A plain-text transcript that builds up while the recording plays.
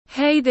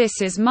Hey,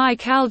 this is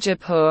Mike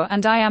Aljapur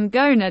and I am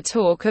gonna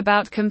talk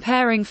about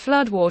comparing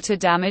floodwater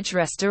damage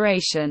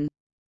restoration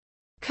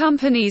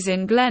companies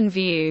in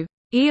Glenview.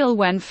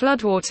 When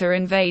floodwater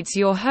invades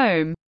your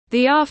home,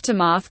 the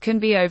aftermath can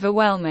be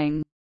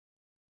overwhelming.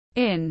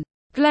 In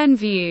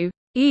Glenview,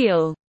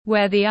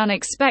 where the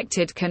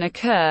unexpected can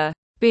occur,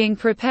 being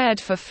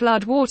prepared for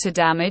floodwater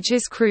damage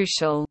is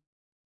crucial.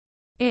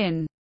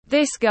 In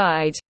this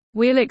guide,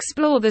 we'll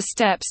explore the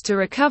steps to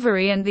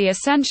recovery and the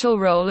essential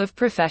role of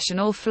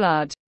professional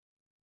flood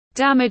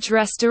damage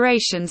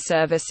restoration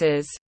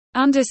services.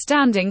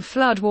 Understanding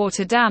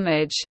floodwater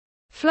damage.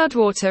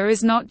 Floodwater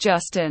is not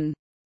just an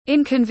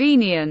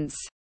inconvenience,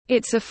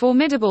 it's a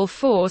formidable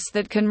force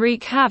that can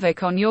wreak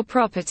havoc on your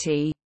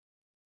property.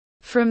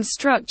 From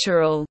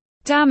structural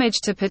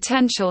damage to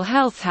potential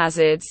health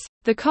hazards,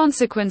 the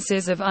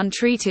consequences of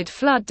untreated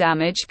flood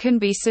damage can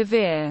be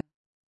severe.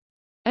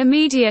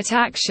 Immediate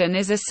action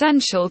is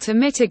essential to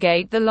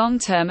mitigate the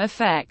long-term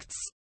effects.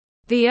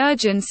 The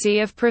urgency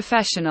of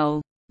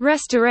professional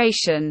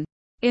restoration.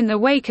 In the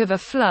wake of a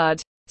flood,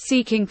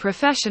 seeking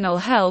professional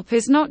help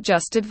is not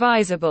just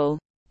advisable,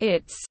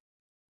 it's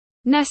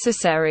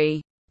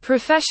necessary.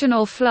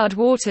 Professional flood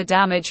water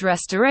damage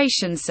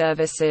restoration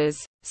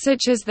services,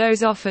 such as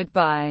those offered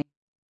by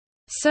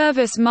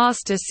Service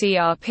Master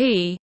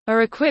CRP,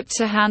 are equipped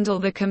to handle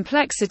the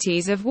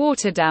complexities of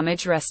water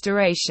damage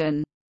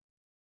restoration.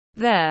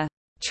 Their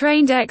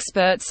trained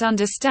experts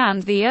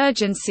understand the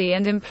urgency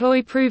and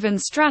employ proven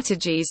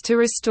strategies to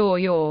restore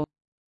your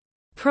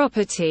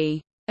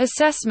property.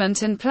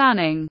 Assessment and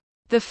planning.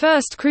 The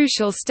first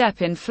crucial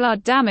step in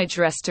flood damage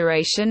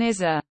restoration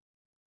is a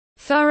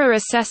thorough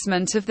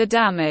assessment of the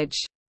damage.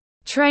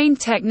 Trained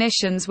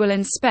technicians will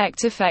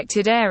inspect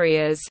affected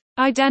areas,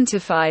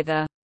 identify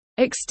the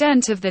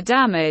extent of the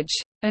damage,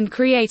 and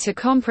create a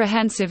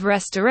comprehensive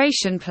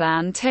restoration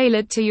plan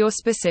tailored to your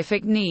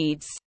specific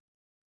needs.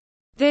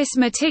 This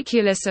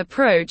meticulous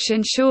approach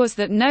ensures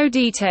that no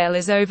detail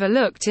is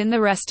overlooked in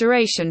the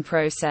restoration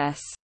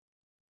process.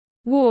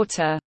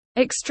 Water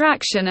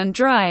extraction and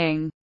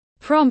drying.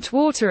 Prompt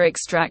water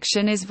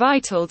extraction is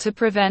vital to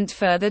prevent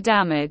further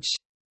damage.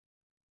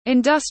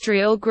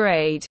 Industrial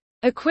grade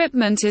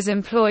equipment is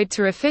employed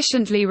to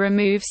efficiently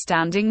remove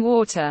standing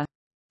water.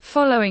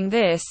 Following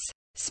this,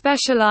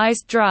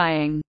 specialized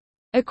drying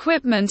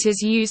equipment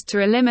is used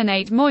to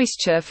eliminate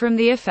moisture from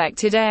the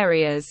affected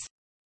areas.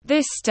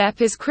 This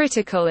step is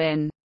critical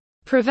in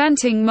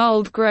preventing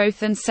mold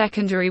growth and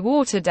secondary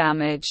water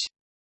damage.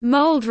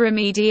 Mold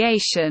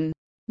remediation.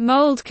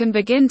 Mold can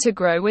begin to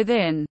grow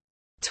within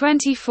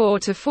 24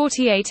 to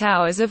 48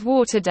 hours of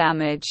water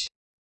damage.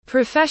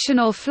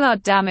 Professional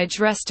flood damage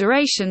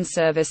restoration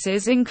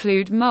services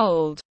include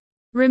mold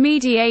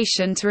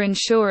remediation to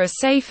ensure a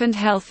safe and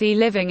healthy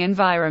living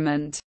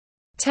environment.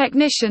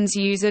 Technicians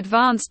use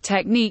advanced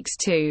techniques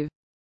to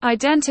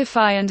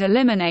identify and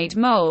eliminate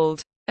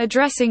mold,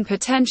 addressing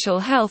potential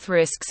health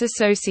risks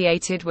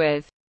associated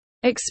with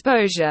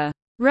exposure.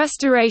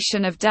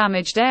 Restoration of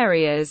damaged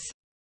areas.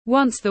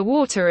 Once the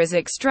water is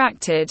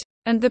extracted,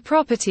 and the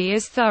property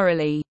is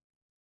thoroughly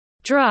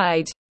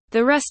dried,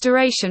 the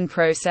restoration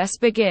process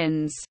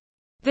begins.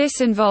 This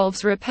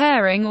involves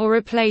repairing or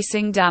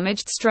replacing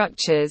damaged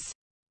structures,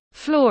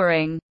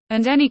 flooring,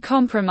 and any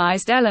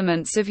compromised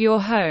elements of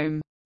your home.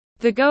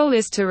 The goal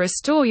is to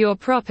restore your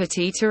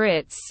property to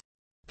its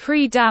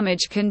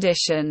pre-damage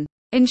condition.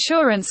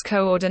 Insurance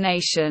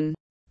coordination.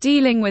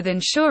 Dealing with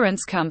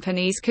insurance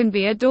companies can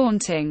be a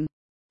daunting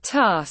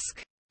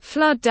task.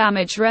 Flood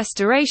damage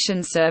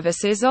restoration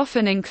services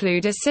often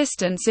include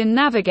assistance in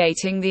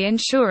navigating the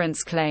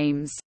insurance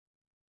claims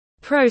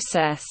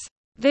process.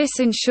 This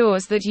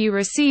ensures that you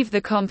receive the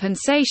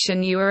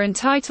compensation you are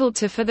entitled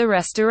to for the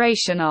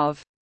restoration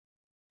of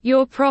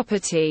your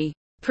property.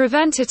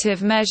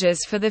 Preventative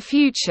measures for the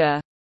future.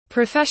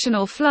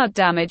 Professional flood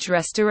damage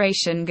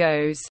restoration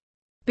goes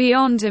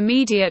beyond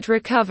immediate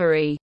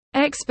recovery.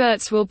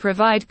 Experts will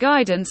provide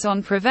guidance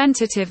on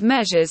preventative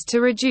measures to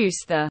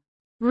reduce the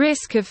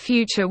risk of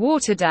future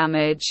water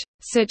damage,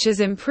 such as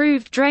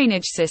improved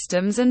drainage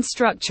systems and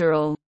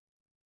structural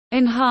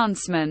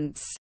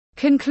enhancements.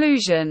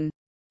 Conclusion.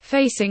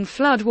 Facing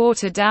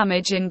floodwater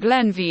damage in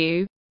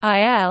Glenview,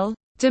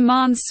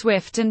 demands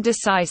swift and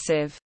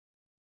decisive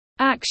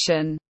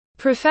action.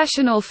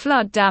 Professional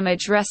flood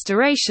damage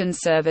restoration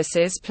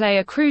services play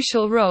a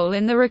crucial role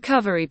in the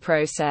recovery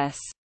process.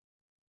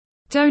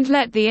 Don't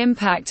let the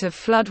impact of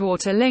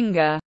floodwater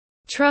linger.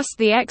 Trust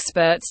the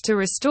experts to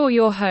restore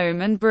your home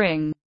and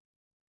bring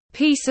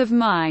peace of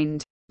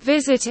mind.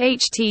 Visit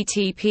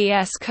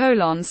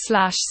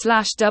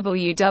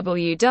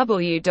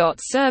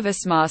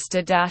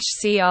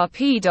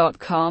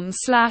https://www.servicemaster-crp.com/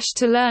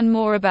 to learn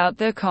more about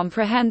the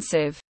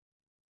comprehensive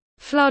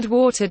flood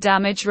water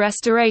damage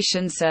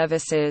restoration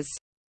services.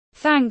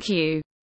 Thank you.